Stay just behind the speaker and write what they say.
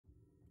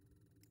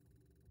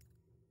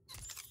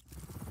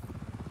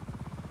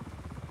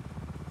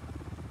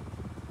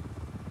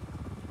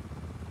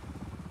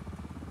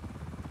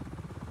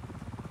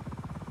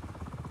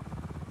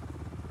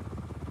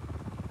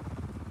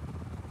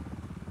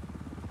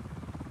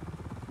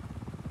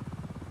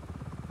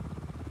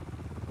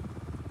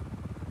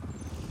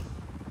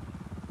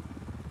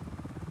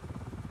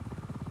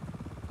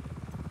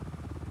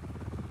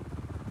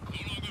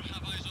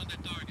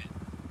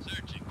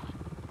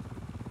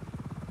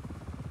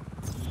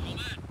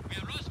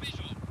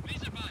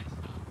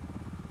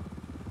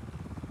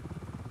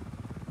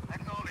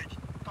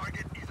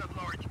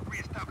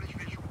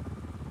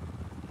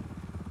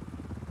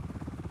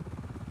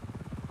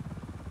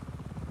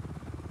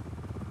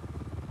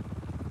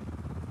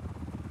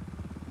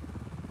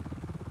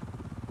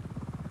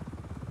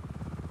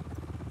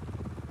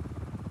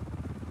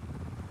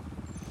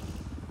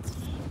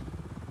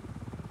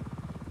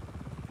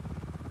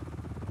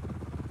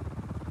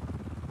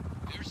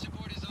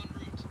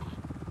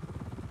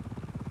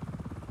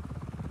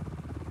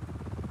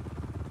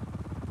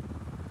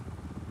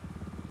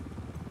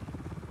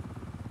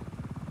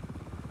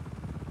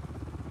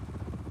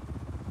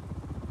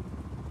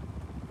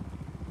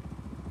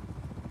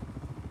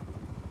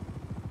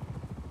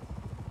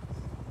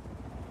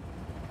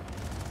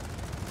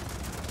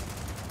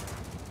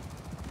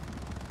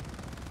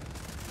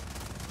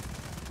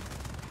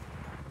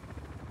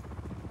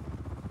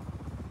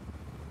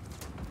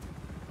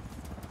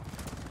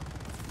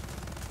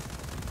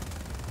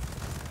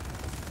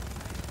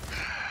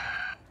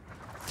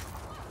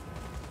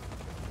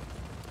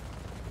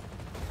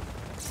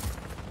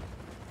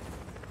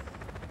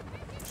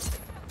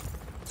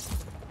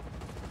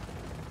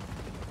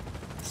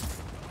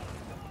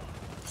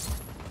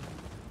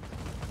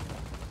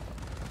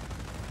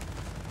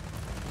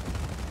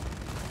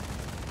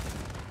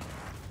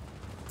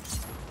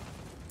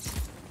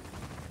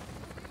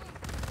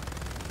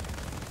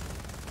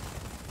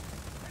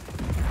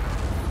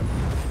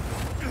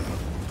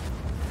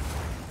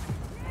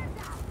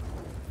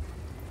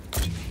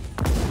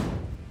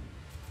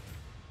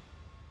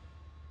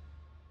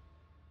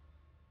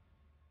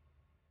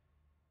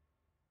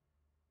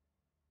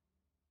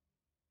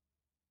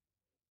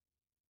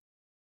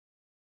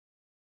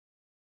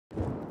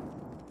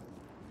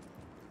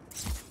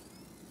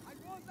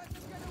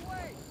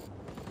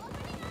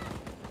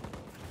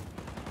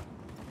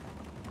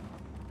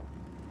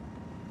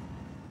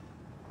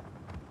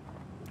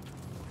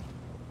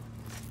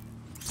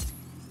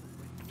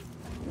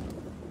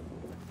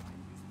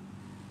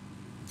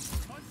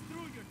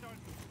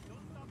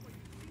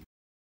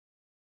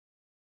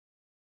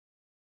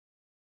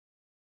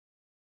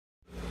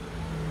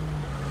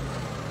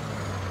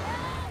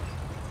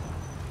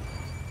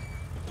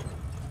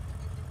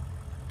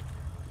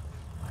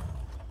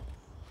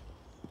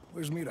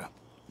Where's Mira?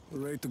 We're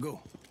ready to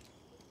go.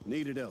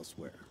 Needed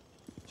elsewhere.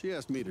 She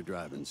asked me to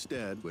drive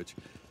instead, which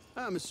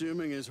I'm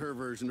assuming is her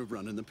version of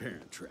running the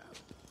parent trap.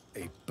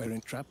 A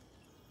parent trap?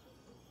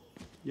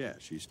 Yeah,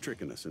 she's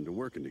tricking us into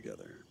working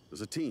together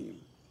as a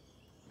team.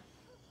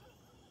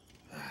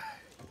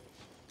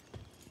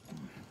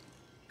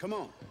 Come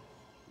on.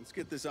 Let's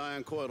get this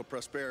ion coil to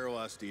Prospero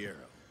Astiero.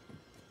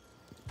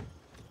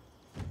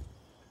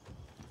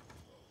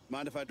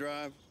 Mind if I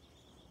drive?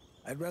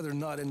 I'd rather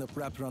not end up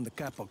wrapped around the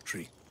kapok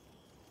tree.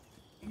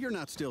 You're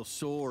not still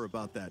sore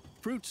about that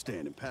fruit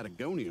stand in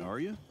Patagonia, are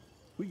you?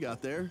 We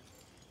got there.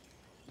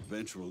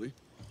 Eventually.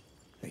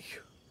 Hey,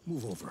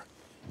 move over.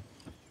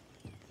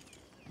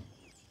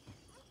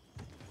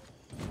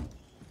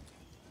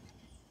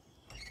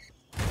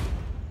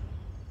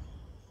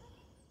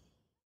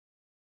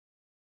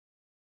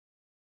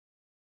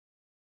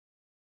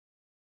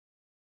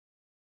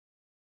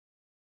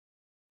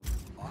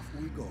 Off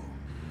we go.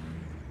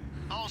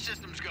 All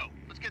systems go.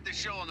 Let's get this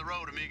show on the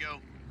road,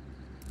 amigo.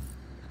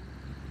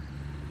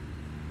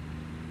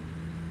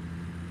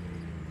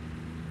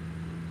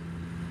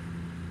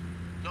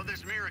 So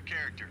this Mira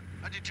character,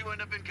 how'd you two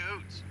end up in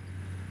cahoots?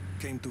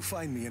 Came to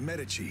find me in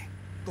Medici.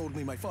 Told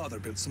me my father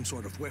built some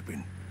sort of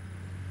weapon.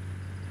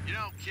 You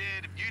know,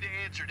 kid, if you'd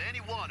answered any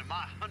one of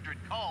my 100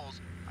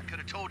 calls, I could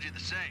have told you the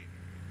same.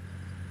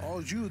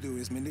 All you do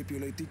is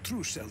manipulate the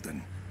truth,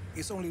 Sheldon.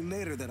 It's only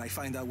later that I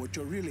find out what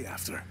you're really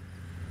after.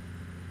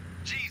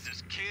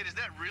 Jesus, kid, is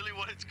that really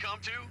what it's come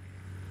to?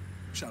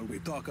 Shall we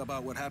talk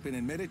about what happened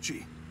in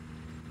Medici?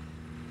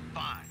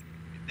 Fine.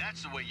 If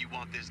that's the way you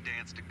want this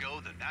dance to go,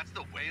 then that's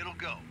the way it'll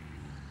go.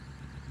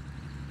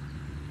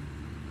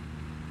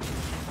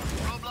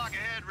 Roadblock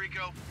ahead,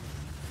 Rico.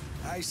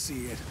 I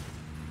see it.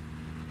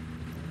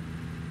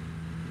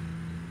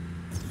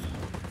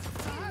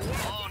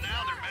 Oh,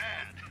 now they're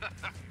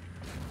mad.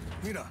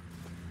 Mira.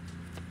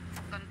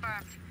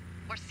 Confirmed.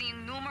 We're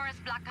seeing numerous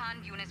Black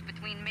Hand units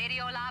between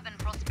Mediolab and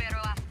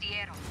Prospero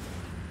Astiero.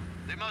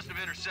 They must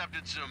have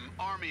intercepted some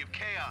Army of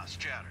Chaos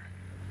chatter.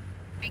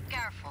 Be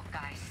careful,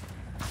 guys.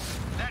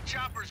 That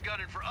chopper's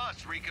gunning for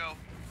us, Rico.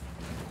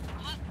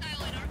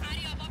 Hostile in our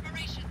area of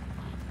operation.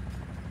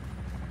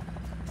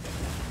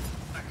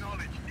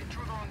 Acknowledge.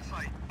 Intruder on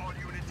site. All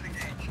units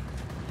engaged.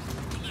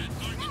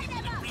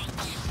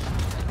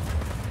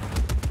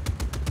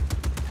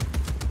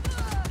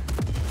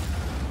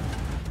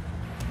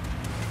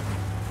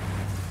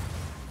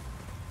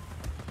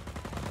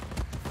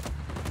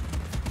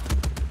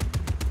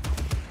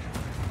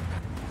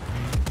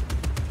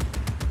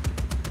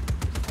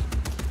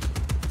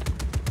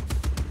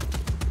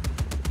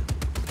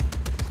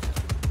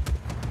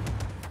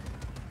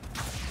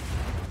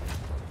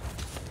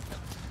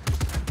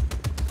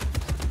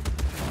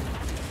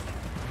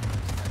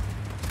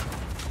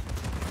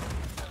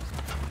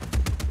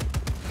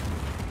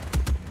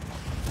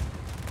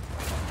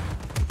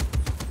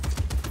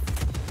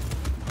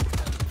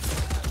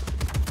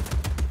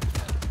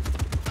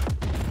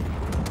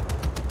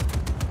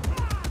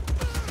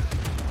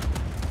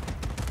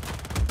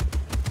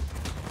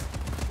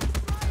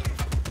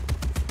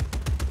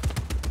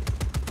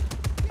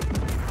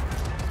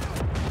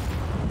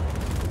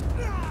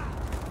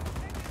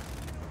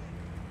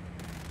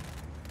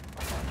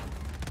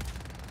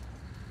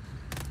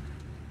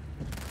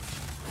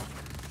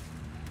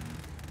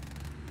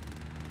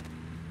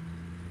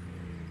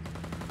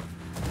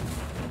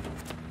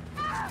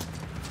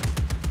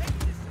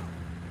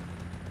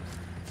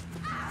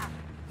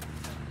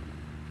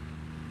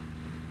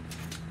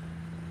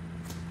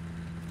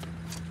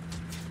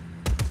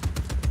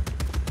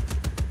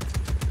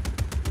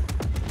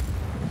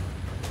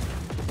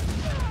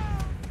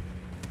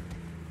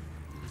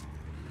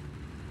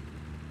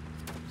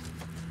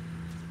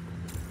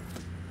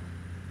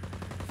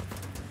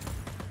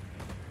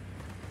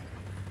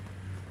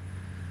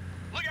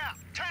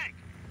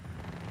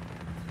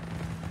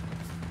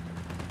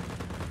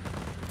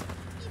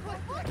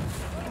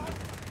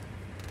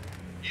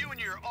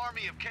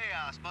 Army of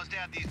Chaos must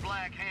have these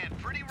Black Hand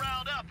pretty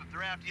riled up if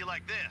they're after you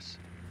like this.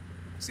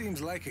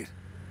 Seems like it.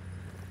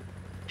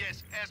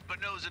 Guess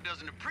Espinosa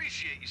doesn't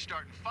appreciate you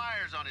starting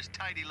fires on his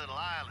tidy little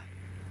island.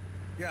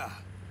 Yeah,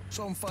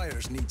 some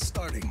fires need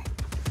starting.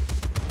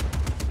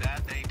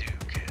 That they do,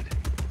 kid.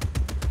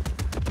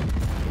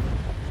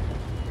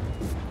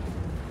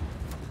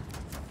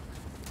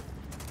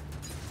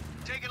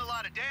 Taking a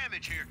lot of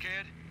damage here,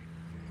 kid.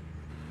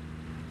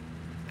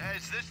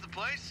 Is this the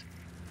place?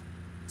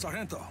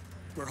 Sargento,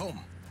 we're home.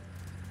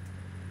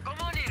 Come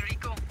on in,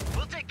 Rico.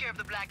 We'll take care of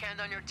the Black Hand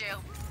on your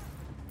tail.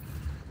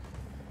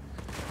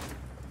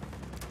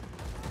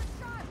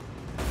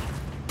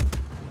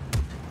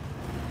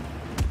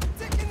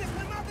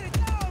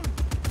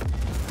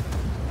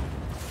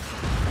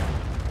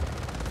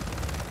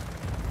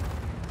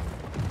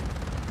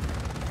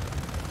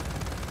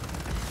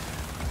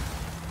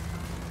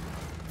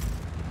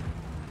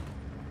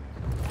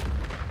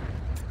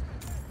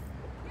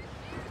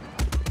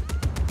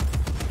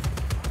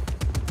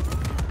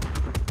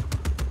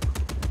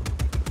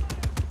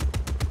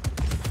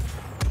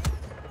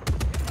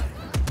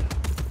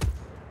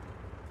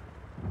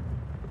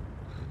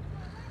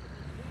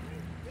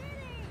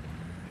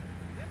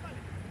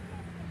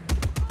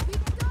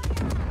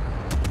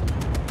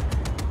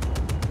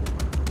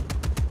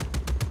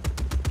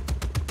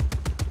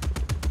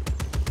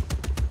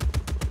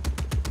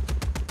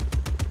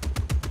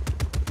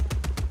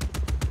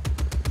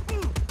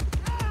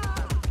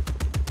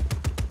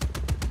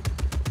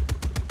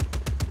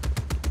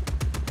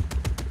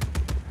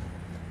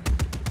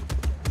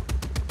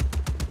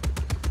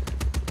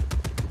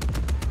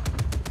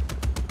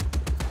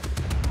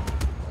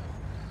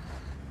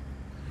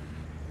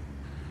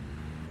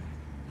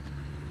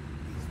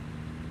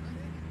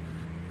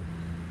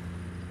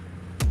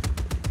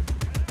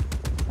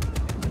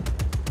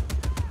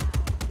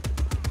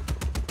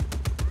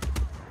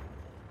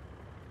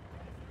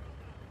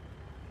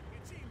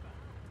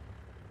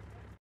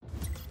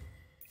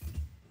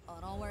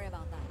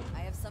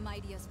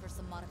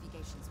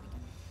 modifications we can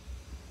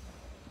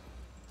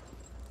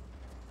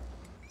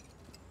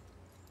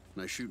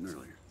make. Nice shooting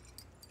earlier.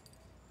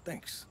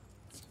 Thanks.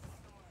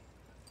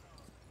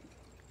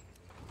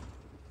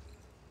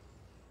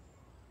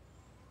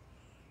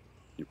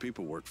 Your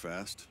people work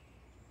fast.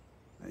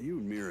 Now, you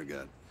and Mira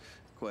got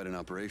quite an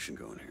operation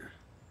going here.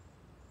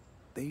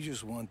 They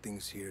just want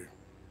things here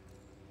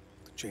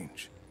to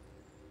change.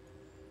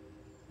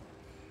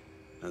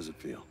 How's it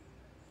feel?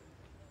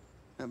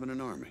 Having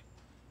an army?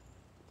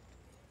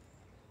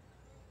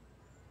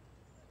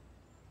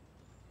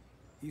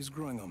 He's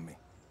growing on me.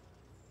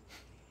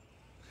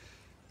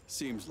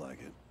 Seems like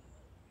it.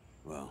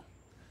 Well,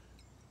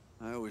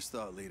 I always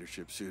thought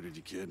leadership suited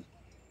you, kid.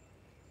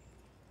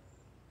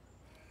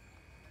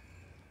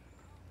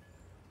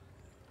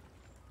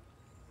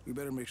 We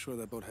better make sure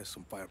that boat has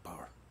some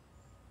firepower.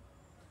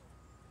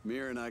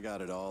 Mira and I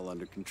got it all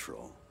under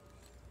control.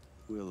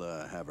 We'll,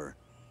 have her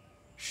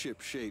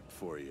ship shape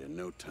for you in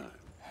no time.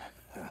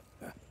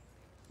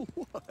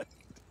 What?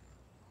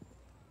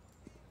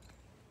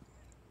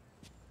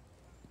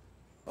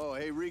 Oh,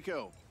 hey,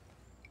 Rico.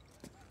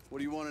 What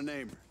do you want to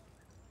name her?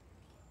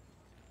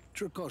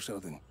 It's your call,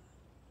 Sheldon.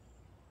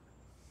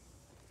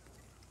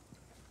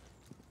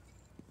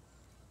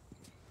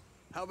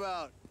 How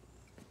about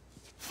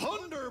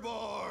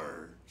Thunderbarge?